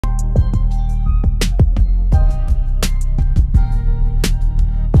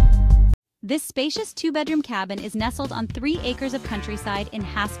This spacious two-bedroom cabin is nestled on 3 acres of countryside in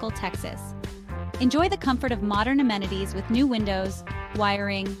Haskell, Texas. Enjoy the comfort of modern amenities with new windows,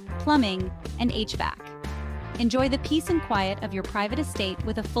 wiring, plumbing, and HVAC. Enjoy the peace and quiet of your private estate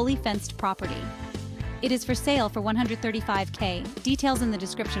with a fully fenced property. It is for sale for $135K, details in the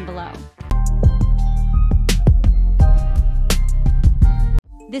description below.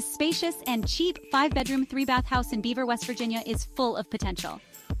 This spacious and cheap 5-bedroom, 3-bath house in Beaver, West Virginia is full of potential.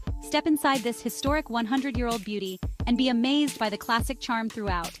 Step inside this historic 100-year-old beauty and be amazed by the classic charm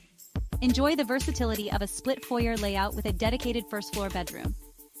throughout. Enjoy the versatility of a split foyer layout with a dedicated first-floor bedroom.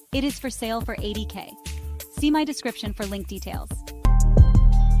 It is for sale for $80K. See my description for link details.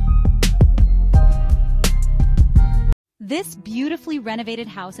 This beautifully renovated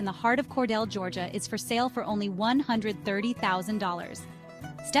house in the heart of Cordell, Georgia is for sale for only $130,000.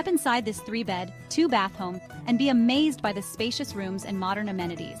 Step inside this 3-bed, 2-bath home and be amazed by the spacious rooms and modern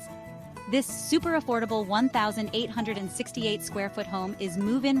amenities. This super affordable 1,868 square foot home is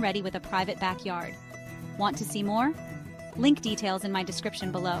move-in ready with a private backyard. Want to see more? Link details in my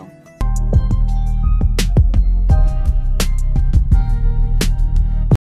description below.